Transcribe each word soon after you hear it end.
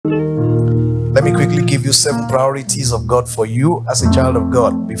Let me quickly give you 7 priorities of God for you as a child of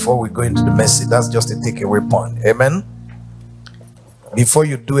God before we go into the message. That's just a takeaway point. Amen. Before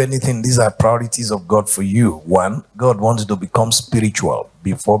you do anything, these are priorities of God for you. 1, God wants you to become spiritual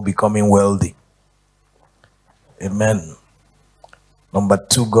before becoming wealthy. Amen. Number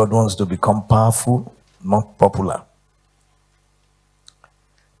 2, God wants to become powerful, not popular.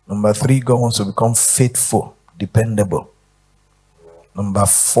 Number 3, God wants to become faithful, dependable. Number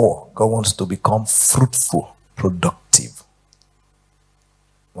 4, God wants to become fruitful, productive.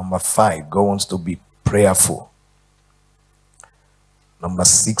 Number 5, God wants to be prayerful. Number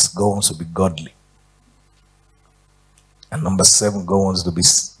 6, God wants to be godly. And number 7, God wants to be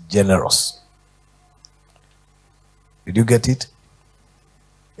generous. Did you get it?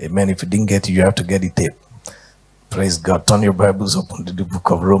 Amen. If you didn't get it, you have to get it tape. Praise God. Turn your Bibles open to the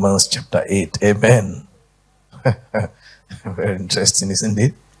book of Romans chapter 8. Amen. Very interesting, isn't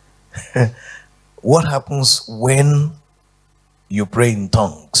it? What happens when you pray in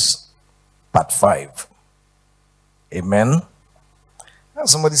tongues? Part 5. Amen. Now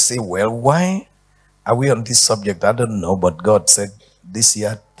somebody say, well, why are we on this subject? I don't know, but God said this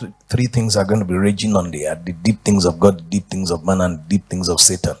year 3 things are going to be raging on the earth: the deep things of God, the deep things of man, and the deep things of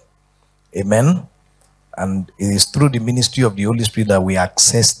Satan. Amen. And it is through the ministry of the Holy Spirit that we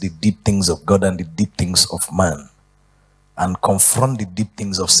access the deep things of God and the deep things of man, and confront the deep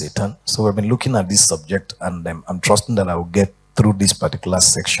things of Satan. So we've been looking at this subject, and I'm trusting that I will get through this particular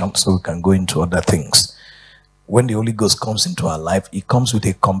section so we can go into other things. When the Holy Ghost comes into our life, it comes with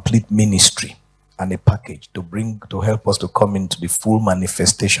a complete ministry and a package to help us to come into the full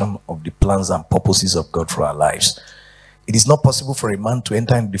manifestation of the plans and purposes of God for our lives. It is not possible for a man to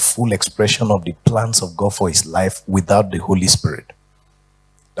enter into the full expression of the plans of God for his life without the Holy Spirit.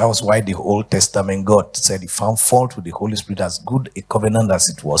 That was why the Old Testament God said he found fault with the Holy Spirit. As good a covenant as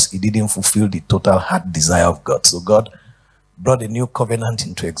it was, it didn't fulfill the total heart desire of God. So God brought a new covenant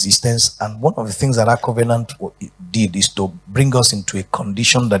into existence, and one of the things that covenant did is to bring us into a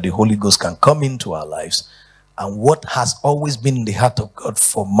condition that the Holy Ghost can come into our lives, and what has always been in the heart of God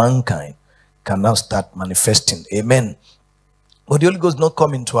for mankind can now start manifesting. Amen. But the Holy Ghost did not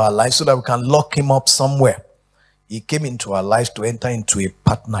come into our lives so that we can lock him up somewhere. He came into our lives to enter into a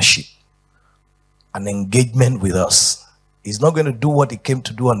partnership, an engagement with us. He's not going to do what he came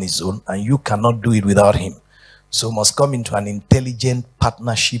to do on his own, and you cannot do it without him. So must come into an intelligent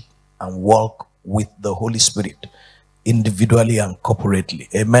partnership and walk with the Holy Spirit, individually and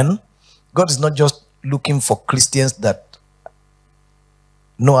corporately. Amen. God is not just looking for Christians that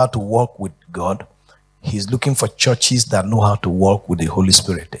know how to walk with God. He's looking for churches that know how to walk with the Holy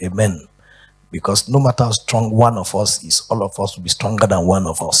Spirit. Amen. Because no matter how strong one of us is, all of us will be stronger than one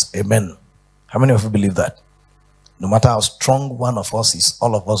of us. Amen. How many of you believe that? No matter how strong one of us is,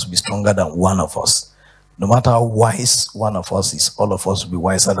 all of us will be stronger than one of us. No matter how wise one of us is, all of us will be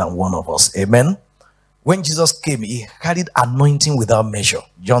wiser than one of us. Amen. When Jesus came, he carried anointing without measure.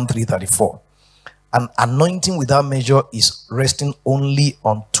 John 3:34. An anointing without measure is resting only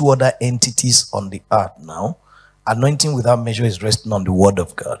on 2 other entities on the earth now. Anointing without measure is resting on the word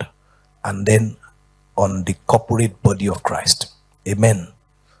of God, and then on the corporate body of Christ. Amen.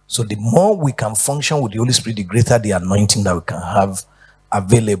 So the more we can function with the Holy Spirit, the greater the anointing that we can have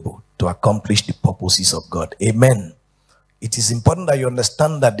available to accomplish the purposes of God. Amen. It is important that you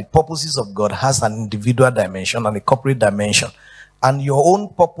understand that the purposes of God has an individual dimension and a corporate dimension. And your own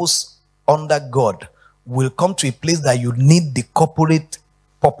purpose under God will come to a place that you need the corporate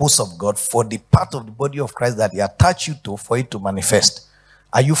purpose of God for the part of the body of Christ that he attached you to, for it to manifest.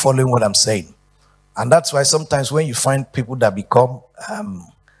 Are you following what I'm saying? And that's why sometimes when you find people that become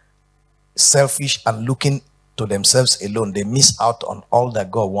selfish and looking to themselves alone, they miss out on all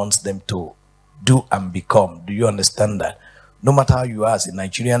that God wants them to do and become. Do you understand that? No matter how you are as a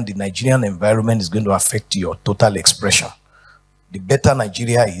Nigerian, the Nigerian environment is going to affect your total expression. The better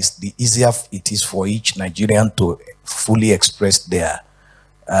Nigeria is, the easier it is for each Nigerian to fully express their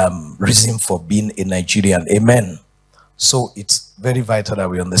reason for being a Nigerian. Amen. So it's very vital that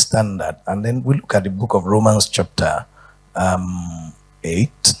we understand that. And then we look at the book of Romans chapter 8.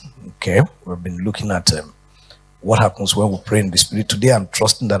 Okay, we've been looking at what happens when we pray in the Spirit. Today I'm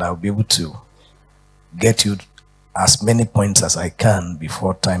trusting that I'll be able to get you as many points as I can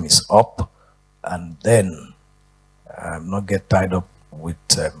before time is up, and then not get tied up with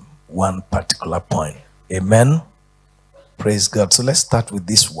one particular point. Amen. Praise God. So let's start with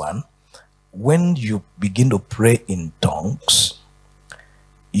this one. When you begin to pray in tongues,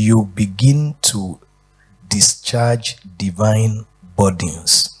 you begin to discharge divine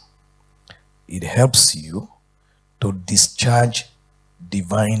burdens. It helps you to discharge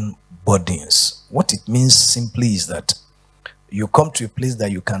divine burdens. What it means simply is that you come to a place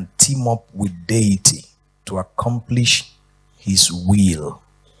that you can team up with deity to accomplish his will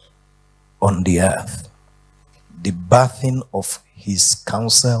on the earth. The birthing of his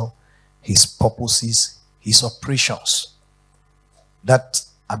counsel, his purposes, his operations. That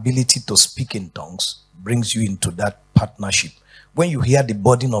ability to speak in tongues brings you into that partnership. When you hear the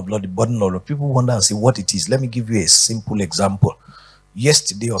burden of Lord, people wonder and say what it is. Let me give you a simple example.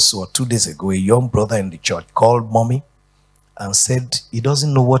 Yesterday or so, or 2 days ago, a young brother in the church called mommy and said he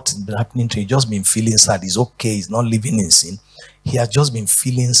doesn't know what's been happening to him. He's just been feeling sad. He's okay. He's not living in sin. He has just been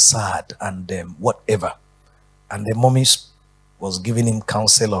feeling sad and whatever. And the mommy was giving him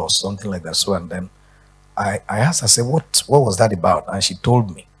counsel or something like that. So, and then I asked, I said, what was that about? And she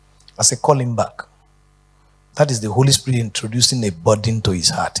told me. I said, call him back. That is the Holy Spirit introducing a burden to his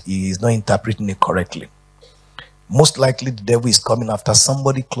heart. He is not interpreting it correctly. Most likely the devil is coming after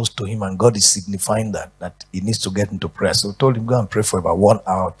somebody close to him, and God is signifying that he needs to get into prayer. So we told him, go and pray for about 1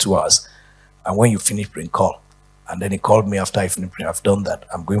 hour, 2 hours. And when you finish praying, call. And then he called me after I finished praying. I've done that.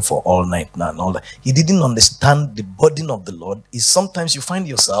 I'm going for all night now and all that. He didn't understand the burden of the Lord. Is sometimes you find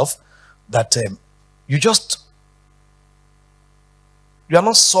yourself that you are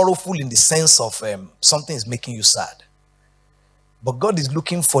not sorrowful in the sense of something is making you sad. But God is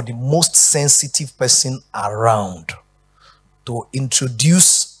looking for the most sensitive person around to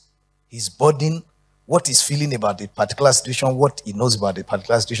introduce his burden, what he's feeling about a particular situation, what he knows about a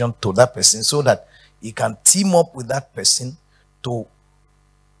particular situation to that person, so that he can team up with that person to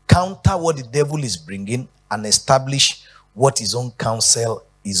counter what the devil is bringing and establish what his own counsel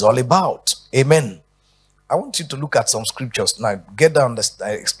is all about. Amen. I want you to look at some scriptures now. Get down the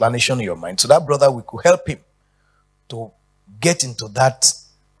explanation in your mind. So that brother, we could help him to get into that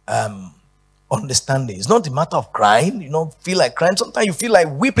understanding. It's not a matter of crying. You don't feel like crying. Sometimes you feel like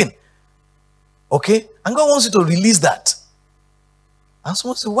weeping. Okay? And God wants you to release that. And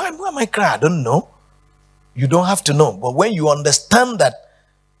someone say, why am I crying? I don't know. You don't have to know. But when you understand that,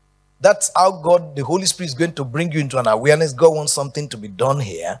 that's how God, the Holy Spirit, is going to bring you into an awareness. God wants something to be done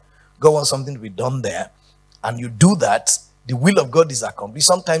here. God wants something to be done there. And you do that, the will of God is accomplished.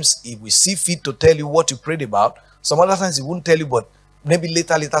 Sometimes if we see fit to tell you what you prayed about, some other times he won't tell you, but maybe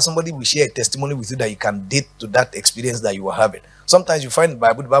later somebody will share a testimony with you that you can date to that experience that you were having. Sometimes you find the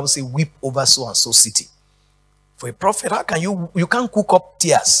Bible says, weep over so and so city. For a prophet, how can you can't cook up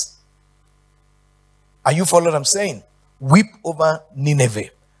tears. Are you following what I'm saying? Weep over Nineveh.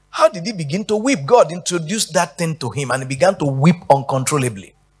 How did he begin to weep? God introduced that thing to him and he began to weep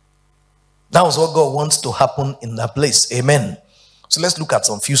uncontrollably. That was what God wants to happen in that place. Amen. So let's look at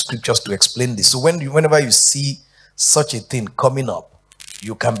some few scriptures to explain this. So whenever you see such a thing coming up,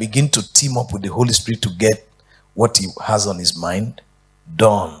 you can begin to team up with the Holy Spirit to get what he has on his mind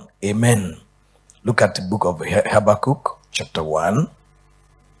done. Amen. Look at the book of Habakkuk, chapter 1.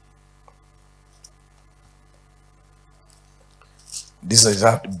 This is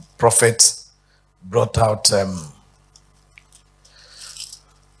how the prophet brought out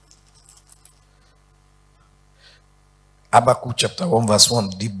Habakkuk chapter 1 verse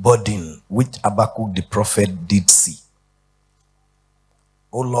 1, the burden which Habakkuk the prophet did see.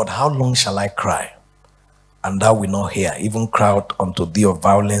 O Lord, how long shall I cry, and thou wilt not hear, even cry out unto thee of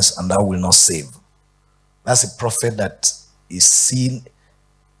violence, and thou wilt not save? That's a prophet that is seeing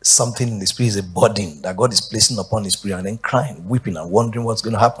something in the spirit, is a burden that God is placing upon his spirit, and then crying, weeping, and wondering what's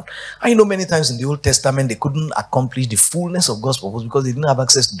going to happen. And you know, many times in the Old Testament, they couldn't accomplish the fullness of God's purpose because they didn't have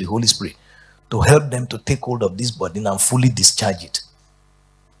access to the Holy Spirit to help them to take hold of this burden and fully discharge it.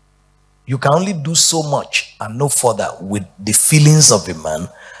 You can only do so much and no further with the feelings of a man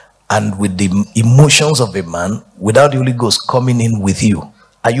and with the emotions of a man without the Holy Ghost coming in with you.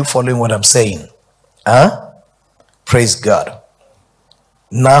 Are you following what I'm saying? Huh? Praise God.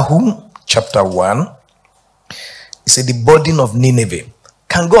 Nahum chapter 1. He said the burden of Nineveh.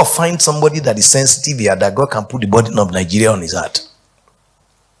 Can God find somebody that is sensitive here that God can put the burden of Nigeria on his heart?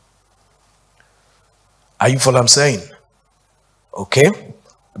 Are you following what I'm saying? Okay.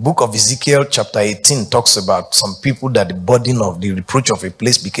 The book of Ezekiel chapter 18 talks about some people that the burden of the reproach of a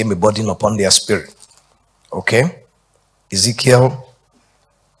place became a burden upon their spirit. Okay. Ezekiel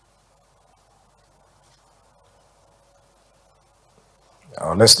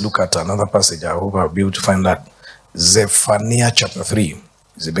let's look at another passage. I hope I'll be able to find that. Zephaniah chapter 3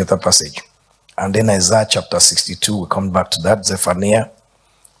 is a better passage. And then Isaiah chapter 62, we'll come back to that. Zephaniah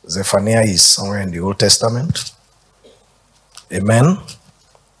is somewhere in the Old Testament. Amen.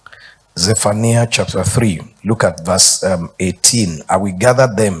 Zephaniah chapter 3. Look at verse 18. I will gather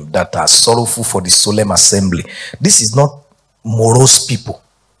them that are sorrowful for the solemn assembly. This is not morose people.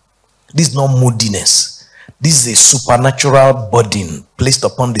 This is not moodiness. This is a supernatural burden placed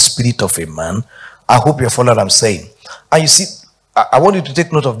upon the spirit of a man. I hope you're following what I'm saying. And you see, I want you to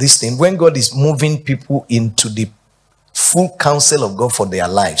take note of this thing. When God is moving people into the full counsel of God for their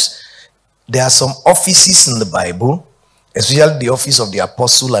lives, there are some offices in the Bible, especially the office of the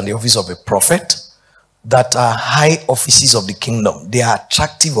apostle and the office of a prophet, that are high offices of the kingdom. They are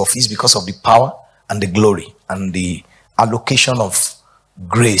attractive offices because of the power and the glory and the allocation of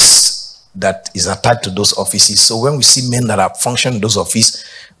grace that is attached to those offices. So when we see men that are functioning in those offices,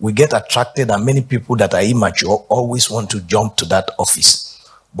 we get attracted, and many people that are immature always want to jump to that office.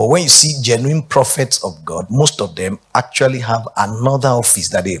 But when you see genuine prophets of God, most of them actually have another office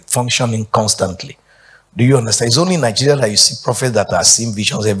that they function in constantly. Do you understand? It's only in Nigeria that you see prophets that are seeing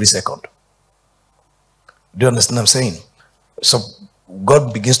visions every second. Do you understand what I'm saying? So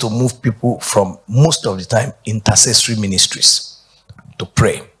God begins to move people from, most of the time, intercessory ministries to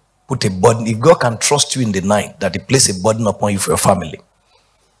pray. Put a burden. If God can trust you in the night, that He place a burden upon you for your family,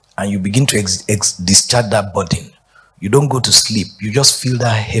 and you begin to discharge that burden, you don't go to sleep. You just feel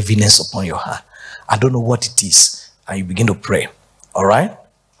that heaviness upon your heart. I don't know what it is. And you begin to pray. All right?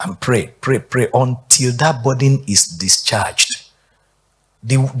 And pray until that burden is discharged.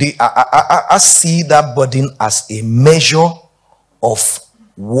 I see that burden as a measure of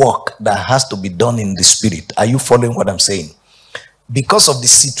work that has to be done in the spirit. Are you following what I'm saying? Because of the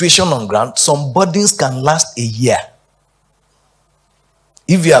situation on ground, some burdens can last a year.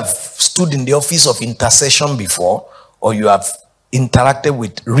 If you have stood in the office of intercession before, or you have interacted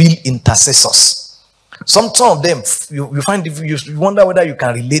with real intercessors, some of them, you find, you wonder whether you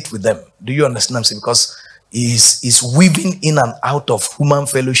can relate with them. Do you understand what I'm saying? Because it's weaving in and out of human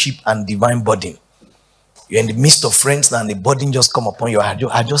fellowship and divine burden. You're in the midst of friends and the burden just come upon you. I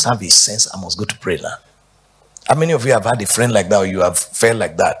just have a sense I must go to pray now. How many of you have had a friend like that, or you have felt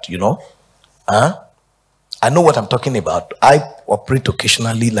like that, you know? I know what I'm talking about. I operate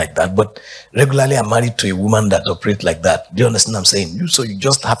occasionally like that, but regularly I'm married to a woman that operates like that. Do you understand what I'm saying? So you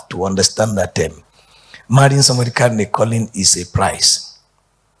just have to understand that marrying somebody carrying a calling is a price.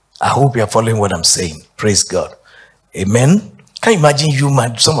 I hope you're following what I'm saying. Praise God. Amen. Can you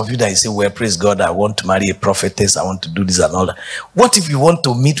imagine some of you that say, well, praise God, I want to marry a prophetess, I want to do this and all that. What if you want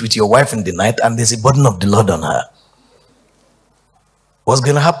to meet with your wife in the night and there's a burden of the Lord on her? What's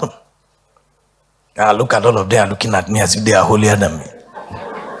going to happen? Look at all of them looking at me as if they are holier than me.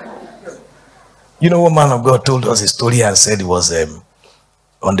 You know, one man of God told us a story and said he was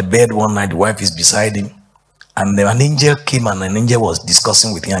on the bed one night, the wife is beside him, and an angel came and an angel was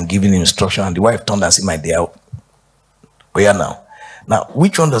discussing with him and giving him instruction, and the wife turned and said, my dear, where now? Now,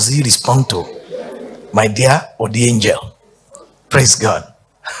 which one does he respond to? My dear or the angel? Praise God.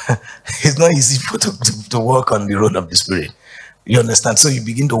 It's not easy to walk on the road of the Spirit. You understand? So you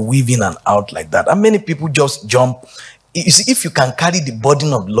begin to weave in and out like that. And many people just jump. You see, if you can carry the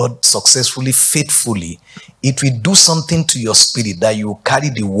burden of the Lord successfully, faithfully, it will do something to your spirit that you carry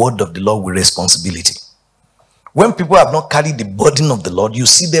the word of the Lord with responsibility. When people have not carried the burden of the Lord, you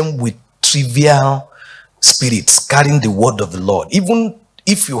see them with trivial spirits carrying the word of the Lord. Even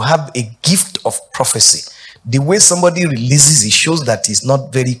if you have a gift of prophecy, the way somebody releases it shows that it's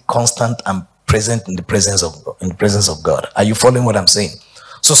not very constant and present in the presence of God. Are you following what I'm saying?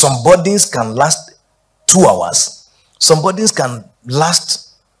 So some burdens can last 2 hours. Some burdens can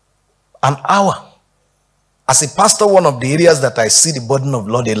last an hour. As a pastor, one of the areas that I see the burden of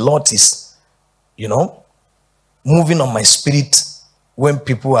Lord a lot is, you know, moving on my spirit when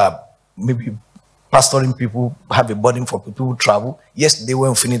people are maybe pastoring, people have a burden for people who travel. Yesterday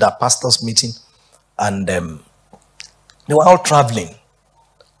when we finished our pastor's meeting, and they were all traveling.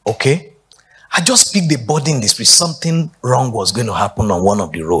 Okay? I just picked the burden in the spirit. Something wrong was going to happen on one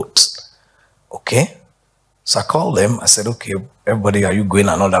of the roads. Okay? So I called them. I said, okay, everybody, are you going?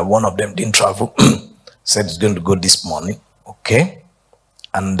 And all that. One of them didn't travel. Said he's going to go this morning. Okay?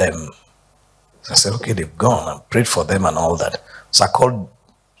 And so I said, okay, they've gone. I prayed for them and all that. So I called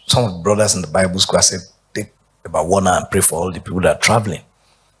some of the brothers in the Bible school. I said, take about 1 hour and pray for all the people that are traveling.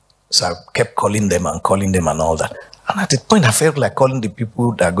 So I kept calling them and all that. And at the point, I felt like calling the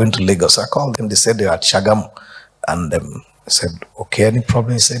people that are going to Lagos. So I called them. They said they were at Shagamu. And I said, okay, any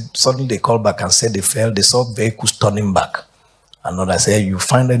problem? He said, suddenly they called back and said they saw vehicles turning back. And I said, you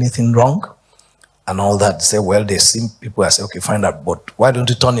find anything wrong? And all that. They said, well, they see people. I said, okay, find out. But why don't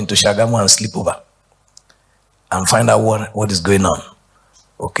you turn into Shagamu and sleep over? And find out what is going on.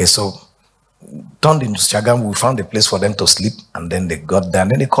 Okay, so turned into Shagamu. We found a place for them to sleep. And then they got there.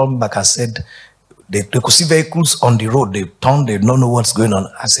 And then they called me back and said, they could see vehicles on the road. They turned, they don't know what's going on.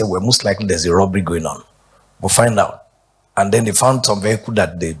 I said, well, most likely there's a robbery going on. We'll find out. And then they found some vehicle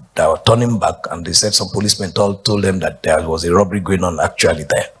that they were turning back, and they said some policemen told them that there was a robbery going on actually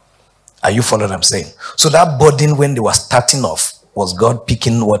there. Are you following what I'm saying? So that burden, when they were starting off, was God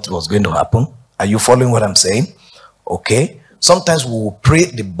picking what was going to happen? Are you following what I'm saying? Okay. Sometimes we will pray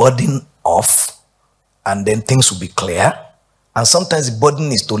the burden off, and then things will be clear. And sometimes the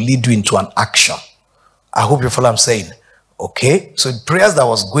burden is to lead you into an action. I hope you follow what I'm saying. Okay. So the prayers that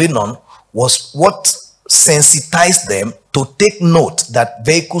was going on was what sensitized them to take note that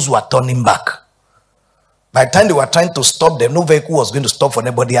vehicles were turning back. By the time they were trying to stop them, no vehicle was going to stop for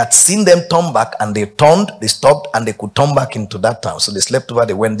them, but they had seen them turn back, and they turned, they stopped, and they could turn back into that town. So they slept over,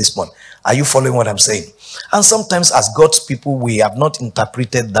 they went this morning. Are you following what I'm saying? And sometimes as God's people, we have not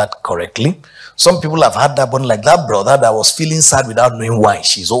interpreted that correctly. Some people have had that burden, like that brother that was feeling sad without knowing why.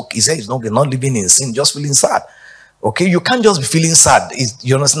 She's okay. He said he's not living in sin, just feeling sad. Okay, you can't just be feeling sad.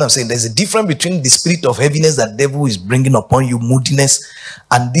 You understand what I'm saying? There's a difference between the spirit of heaviness that devil is bringing upon you, moodiness,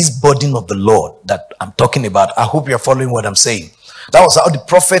 and this burden of the Lord that I'm talking about. I hope you're following what I'm saying. That was how the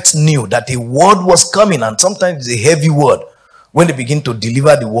prophets knew that a word was coming, and sometimes it's a heavy word. When they begin to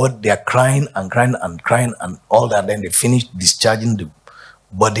deliver the word, they are crying and crying and crying and all that. Then they finish discharging the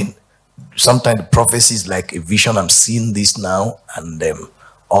burden. Sometimes the prophecy is like a vision. I'm seeing this now, and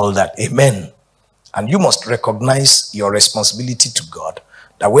all that. Amen. And you must recognize your responsibility to God,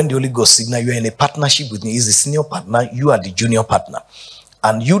 that when the Holy Ghost signal, you are in a partnership with me. He's the senior partner, you are the junior partner.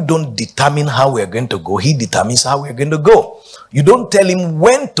 And you don't determine how we are going to go. He determines how we are going to go. You don't tell him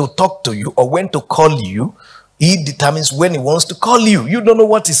when to talk to you or when to call you. He determines when he wants to call you. You don't know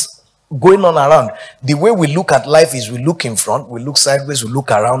what is going on around. The way we look at life is we look in front, we look sideways, we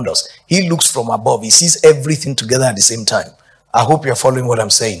look around us. He looks from above. He sees everything together at the same time. I hope you're following what I'm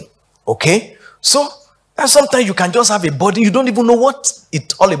saying. Okay? So, and sometimes you can just have a burden, you don't even know what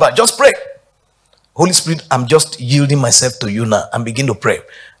it's all about. Just pray. Holy Spirit, I'm just yielding myself to you now, and begin to pray.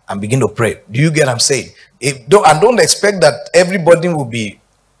 And begin to pray. Do you get what I'm saying? Don't expect that everybody will be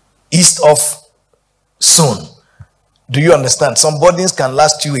eased off soon. Do you understand? Some burdens can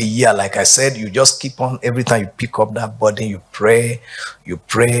last you a year. Like I said, you just keep on, every time you pick up that burden, you pray,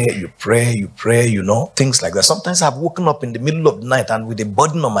 you know, things like that. Sometimes I've woken up in the middle of the night and with a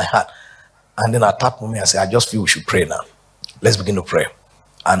burden on my heart. And then I tap on me and say, I just feel we should pray now. Let's begin to pray.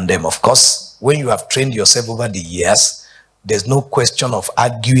 And then, of course, when you have trained yourself over the years, there's no question of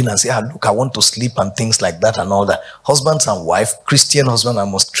arguing and say, look, I want to sleep and things like that and all that. Husbands and wife, Christian husbands,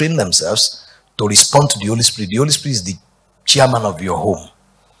 must train themselves to respond to the Holy Spirit. The Holy Spirit is the chairman of your home.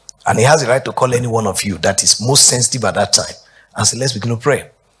 And he has the right to call any one of you that is most sensitive at that time and say, let's begin to pray.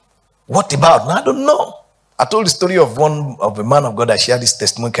 What about? Now, I don't know. I told the story of a man of God that shared this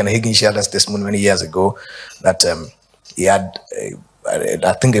testimony. Ken Hagin shared this testimony many years ago, that he had,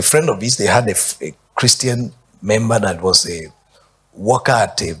 I think a friend of his, they had a Christian member that was a worker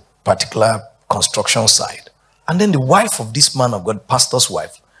at a particular construction site. And then the wife of this man of God, pastor's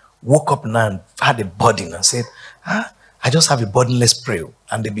wife, woke up now and had a burden and said, I just have a burden, let's pray.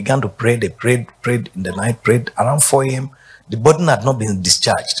 And they began to pray. They prayed in the night, prayed around 4 a.m. The burden had not been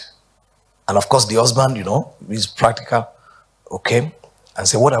discharged. And of course, the husband, you know, is practical, okay, and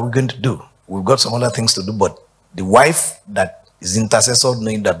say, what are we going to do? We've got some other things to do, but the wife that is intercessor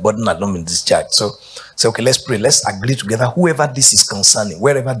knowing that burden had not been discharged. So say, okay, let's pray. Let's agree together. Whoever this is concerning,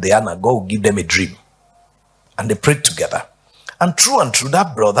 wherever they are now, God will give them a dream. And they prayed together. And true,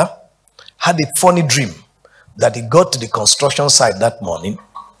 that brother had a funny dream that he got to the construction site that morning,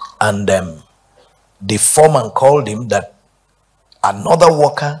 and the foreman called him that another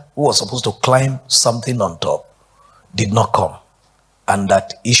worker who was supposed to climb something on top did not come, and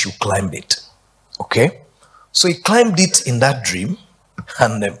that he should climb it. Okay? So he climbed it in that dream,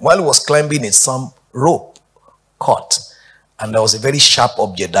 and while he was climbing it, some rope caught, and there was a very sharp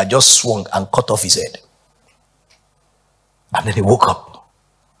object that just swung and cut off his head. And then he woke up,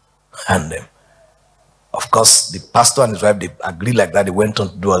 and of course, the pastor and his wife, they agreed like that. They went on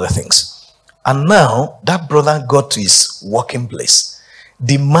to do other things. And now, that brother got to his working place.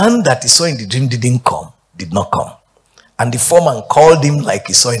 The man that he saw in the dream did not come. And the foreman called him like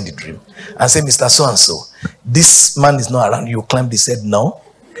he saw in the dream and said, Mr. So-and-so, this man is not around. You climbed. He said, no,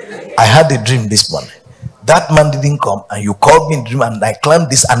 I had a dream this morning. That man didn't come, and you called me in the dream, and I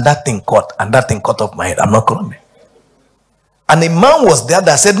climbed this, and that thing caught, off my head. I'm not climbing. And a man was there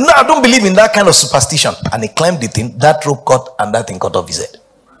that said, no, I don't believe in that kind of superstition. And he climbed the thing, that rope caught, and that thing cut off his head.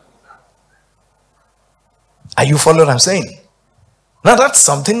 Are you following what I'm saying? Now that's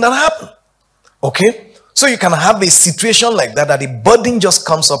something that happened. Okay? So you can have a situation like that, that a burden just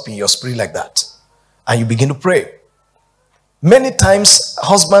comes up in your spirit like that. And you begin to pray. Many times,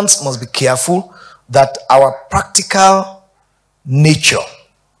 husbands must be careful that our practical nature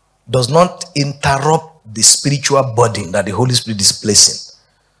does not interrupt the spiritual burden that the Holy Spirit is placing.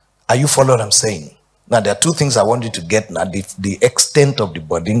 Are you following what I'm saying? Now, there are two things I want you to get now. The extent of the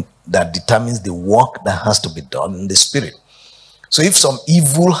burden that determines the work that has to be done in the spirit. So if some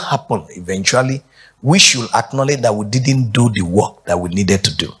evil happen eventually, we should acknowledge that we didn't do the work that we needed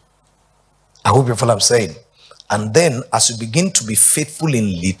to do. I hope you follow what I'm saying. And then as you begin to be faithful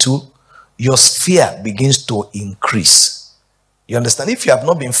in little, your sphere begins to increase. You understand? If you have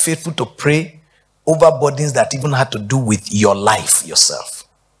not been faithful to pray over burdens that even had to do with your life yourself,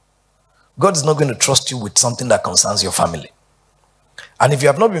 God is not going to trust you with something that concerns your family. And if you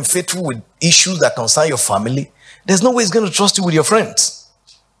have not been faithful with issues that concern your family, there's no way he's going to trust you with your friends.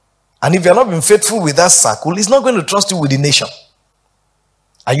 And if you have not been faithful with that circle, he's not going to trust you with the nation.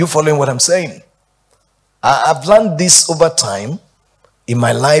 Are you following what I'm saying? I've learned this over time in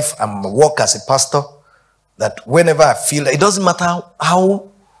my life and my work as a pastor, that whenever I feel, it doesn't matter how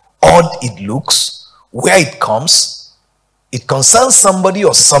odd it looks, where it comes, it concerns somebody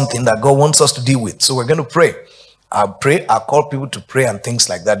or something that God wants us to deal with. So we're going to pray. I'll pray, I'll call people to pray and things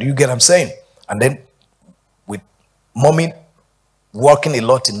like that. Do you get what I'm saying? And then with mommy working a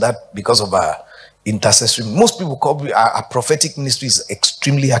lot in that because of our intercessory, most people call our prophetic ministry is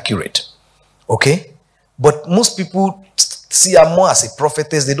extremely accurate. Okay? But most people see her more as a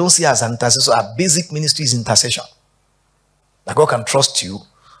prophetess. They don't see her as an intercessor. Our basic ministry is intercession. That God can trust you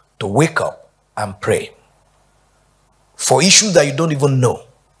to wake up and pray for issues that you don't even know.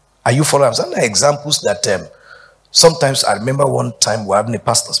 Are you following? Some examples that sometimes I remember one time we were having a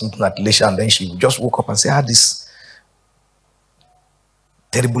pastor's meeting at Elisha, and then she just woke up and said, I had this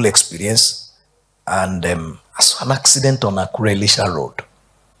terrible experience, and I saw an accident on Akure Elisha Road.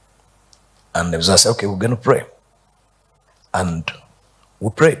 And I said, okay, we're going to pray. And we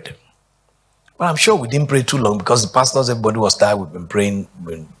prayed. Well, I'm sure we didn't pray too long because the pastors, everybody was tired. We've been praying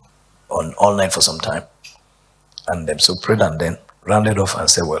on all night for some time. And then so prayed and then rounded off and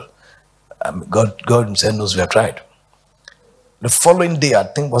said, well, God himself knows we have tried. The following day, I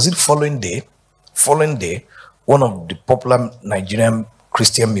think, was it following day, one of the popular Nigerian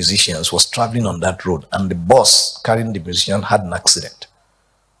Christian musicians was traveling on that road, and the bus carrying the musician had an accident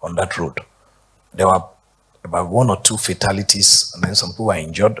on that road. There were about 1 or 2 fatalities, and then some people were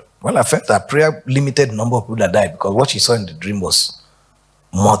injured. Well, I felt that prayer limited the number of people that died because what she saw in the dream was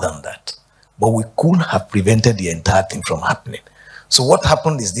more than that. But we couldn't have prevented the entire thing from happening. So what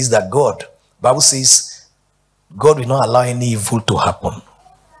happened is this, that God, Bible says, God will not allow any evil to happen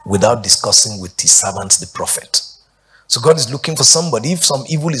without discussing with his servants, the prophet. So God is looking for somebody. If some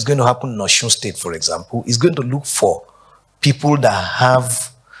evil is going to happen in Osun State, for example, he's going to look for people that have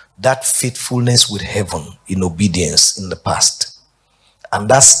that faithfulness with heaven in obedience in the past. And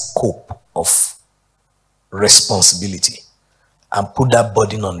that scope of responsibility, and put that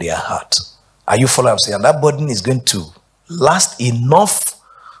burden on their heart. Are you following what I'm saying? And that burden is going to last enough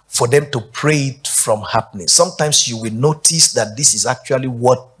for them to pray it from happening. Sometimes you will notice that this is actually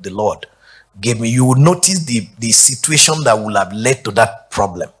what the Lord gave me. You will notice the situation that will have led to that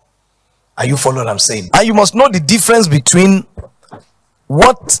problem. Are you following what I'm saying? And you must know the difference between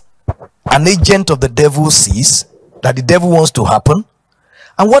what an agent of the devil sees, that the devil wants to happen,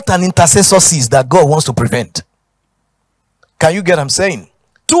 and what an intercessor sees that God wants to prevent. Can you get what I'm saying?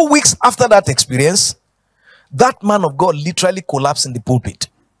 2 weeks after that experience, that man of God literally collapsed in the pulpit.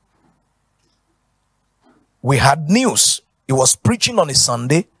 We had news. He was preaching on a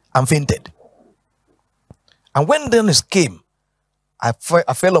Sunday and fainted. And when the news came, I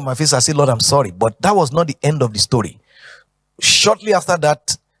fell on my face. I said, Lord, I'm sorry. But that was not the end of the story. Shortly after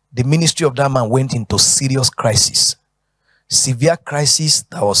that, the ministry of that man went into serious crisis. Severe crisis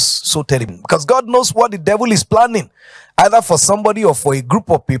that was so terrible. Because God knows what the devil is planning, either for somebody or for a group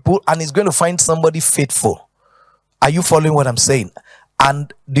of people, and he's going to find somebody faithful. Are you following what I'm saying?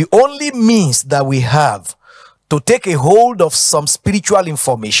 And the only means that we have to take a hold of some spiritual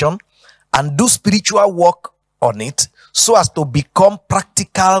information and do spiritual work on it so as to become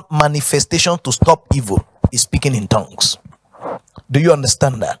practical manifestation to stop evil is speaking in tongues. Do you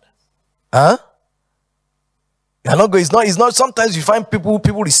understand that? Huh? You're not going, it's not, sometimes you find people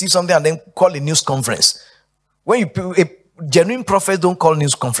receive something and then call a news conference. When a genuine prophet don't call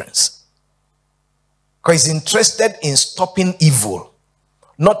news conference. Because he's interested in stopping evil,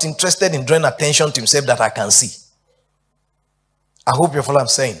 not interested in drawing attention to himself that I can see. I hope you follow what I'm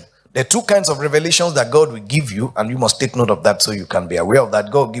saying. There are 2 kinds of revelations that God will give you, and you must take note of that so you can be aware of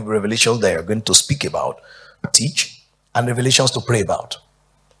that. God will give revelations that you're going to speak about, teach, and revelations to pray about.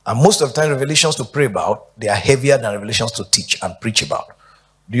 And most of the time, revelations to pray about, they are heavier than revelations to teach and preach about.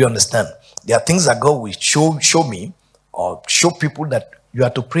 Do you understand? There are things that God will show me or show people that you are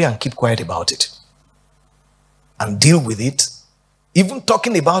to pray and keep quiet about it and deal with it. Even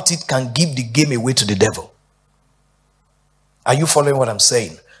talking about it can give the game away to the devil. Are you following what I'm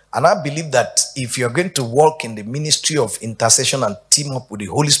saying? And I believe that if you're going to walk in the ministry of intercession and team up with the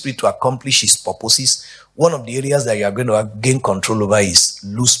Holy Spirit to accomplish his purposes, one of the areas that you are going to gain control over is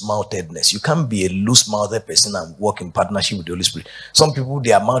loose-moutedness. You can't be a loose-mouthed person and work in partnership with the Holy Spirit. Some people,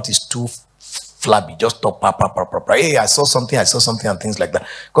 their mouth is too flabby, just talk, hey, I saw something, and things like that.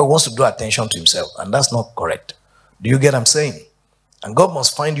 God wants to draw attention to himself, and that's not correct. Do you get what I'm saying? And God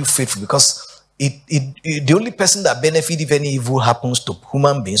must find you faithful, because the only person that benefits if any evil happens to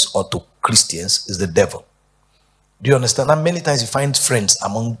human beings or to Christians is the devil. Do you understand? And many times you find friends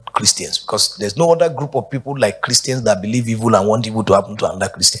among Christians, because there's no other group of people like Christians that believe evil and want evil to happen to another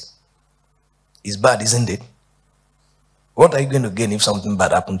Christian. It's bad, isn't it? What are you going to gain if something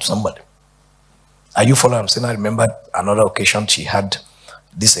bad happened to somebody? Are you following what I'm saying? I remember another occasion she had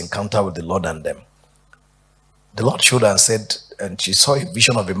this encounter with the Lord, and the Lord showed her and said, and she saw a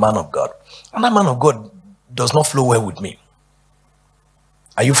vision of a man of God. And that man of God does not flow well with me.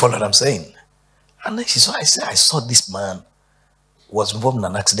 Are you following what I'm saying? And then she saw, I saw this man was involved in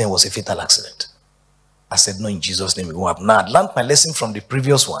an accident, was a fatal accident. I said, no, in Jesus' name it won't happen. Now, I learned my lesson from the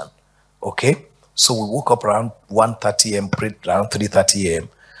previous one. Okay? So we woke up around 1:30 a.m., prayed around 3:30 a.m.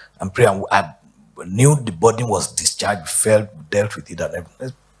 and prayed. And I knew the body was discharged, we dealt with it, and I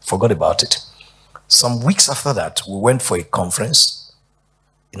forgot about it. Some weeks after that, we went for a conference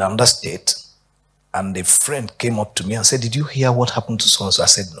in another state, and a friend came up to me and said, did you hear what happened to so-and-so? I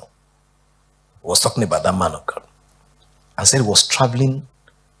said, no. I was talking about that man of God. And said he was traveling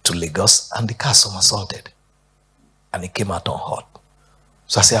to Lagos, and the car somersaulted, and he came out unhurt.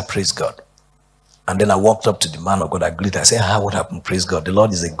 So I said, I praise God. And then I walked up to the man of God, I greeted, I said, what happened? Praise God. The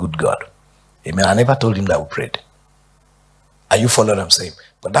Lord is a good God. Amen. I never told him that we prayed. Are you following what I'm saying?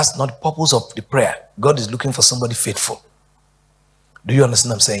 But that's not the purpose of the prayer. God is looking for somebody faithful. Do you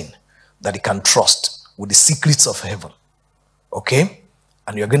understand what I'm saying? That he can trust with the secrets of heaven. Okay?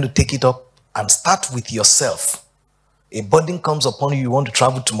 And you're going to take it up and start with yourself. A burden comes upon you, you want to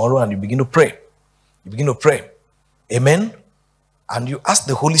travel tomorrow, and you begin to pray. You begin to pray. Amen? And you ask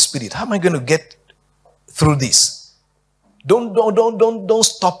the Holy Spirit, how am I going to get through this? Don't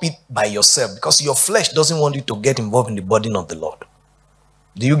stop it by yourself, because your flesh doesn't want you to get involved in the burden of the Lord.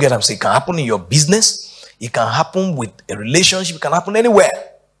 Do you get what I'm saying? It can happen in your business. It can happen with a relationship. It can happen anywhere.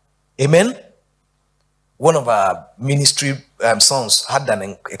 Amen? One of our ministry sons had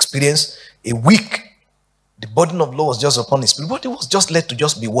an experience. A week, the burden of the Lord was just upon his spirit, but he was just led to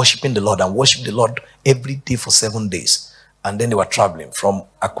just be worshiping the Lord and worship the Lord every day for 7 days. And then they were traveling from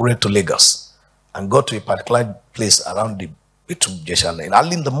Akure to Lagos and got to a particular place around the Jeshan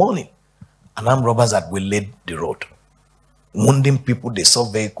early in the morning. And armed robbers had waylaid the road, wounding people. They saw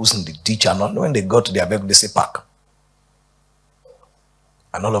vehicles in the ditch, and when they got to their vehicle, they say, park.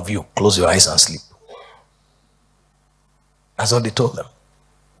 And all of you, close your eyes and sleep. That's what they told them.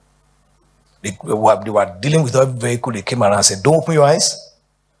 They were dealing with every vehicle. They came around and said, don't open your eyes.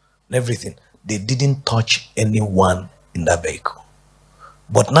 And everything. They didn't touch anyone in that vehicle.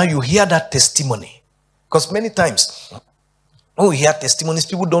 But now you hear that testimony. Because many times, when we hear testimonies,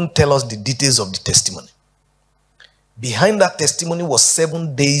 people don't tell us the details of the testimony. Behind that testimony was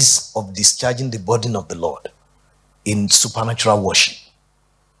 7 days of discharging the burden of the Lord in supernatural worship.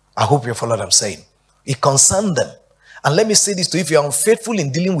 I hope you follow what I'm saying. It concerned them. And let me say this to you, if you're unfaithful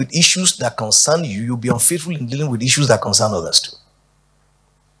in dealing with issues that concern you, you'll be unfaithful in dealing with issues that concern others too.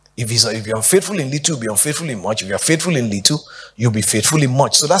 If you're unfaithful in little, you'll be unfaithful in much. If you're faithful in little, you'll be faithful in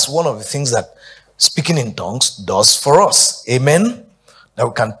much. So that's one of the things that speaking in tongues does for us. Amen? That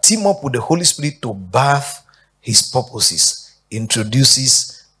we can team up with the Holy Spirit to birth his purposes,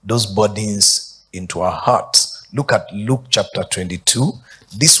 introduces those burdens into our hearts. Look at Luke chapter 22.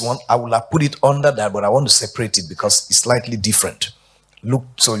 This one, I will have put it under that, but I want to separate it because it's slightly different. Look,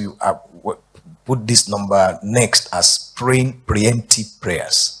 so you put this number next as praying preemptive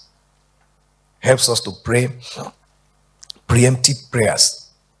prayers. Helps us to pray preemptive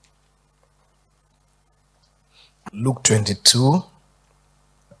prayers. Luke 22,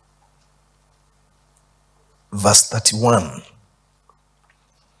 verse 31.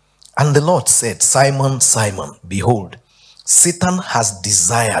 And the Lord said, Simon, Simon, behold, Satan has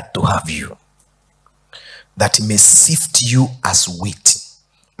desired to have you, that he may sift you as wheat.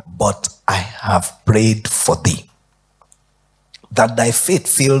 But I have prayed for thee, that thy faith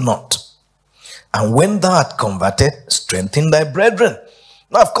fail not. And when thou art converted, strengthen thy brethren.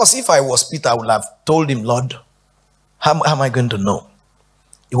 Now, of course, if I was Peter, I would have told him, Lord, how am I going to know?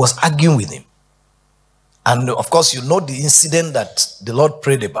 He was arguing with him. And of course, you know the incident that the Lord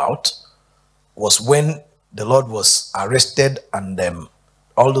prayed about was when the Lord was arrested, and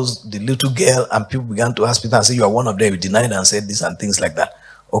all those, the little girl, and people began to ask Peter and say, you are one of them. You denied and said this and things like that.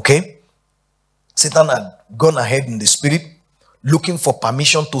 Okay? Satan had gone ahead in the spirit looking for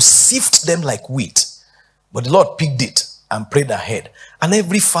permission to sift them like wheat. But the Lord picked it and prayed ahead. And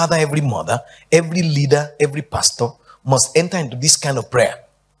every father, every mother, every leader, every pastor must enter into this kind of prayer.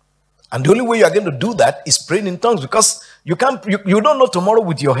 And the only way you are going to do that is praying in tongues, because you don't know tomorrow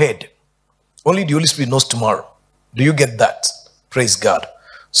with your head. Only the Holy Spirit knows tomorrow. Do you get that? Praise God.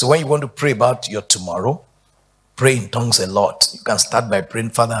 So when you want to pray about your tomorrow, pray in tongues a lot. You can start by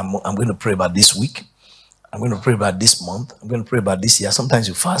praying, Father, I'm going to pray about this week. I'm going to pray about this month. I'm going to pray about this year. Sometimes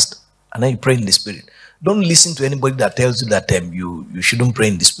you fast and then you pray in the spirit. Don't listen to anybody that tells you that you shouldn't pray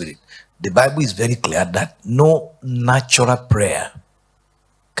in the spirit. The Bible is very clear that no natural prayer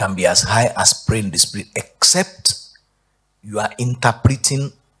can be as high as praying in the spirit, except you are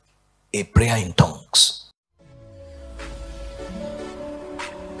interpreting a prayer in tongues.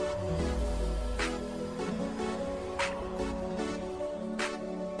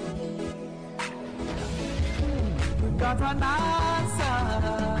 Got an answer.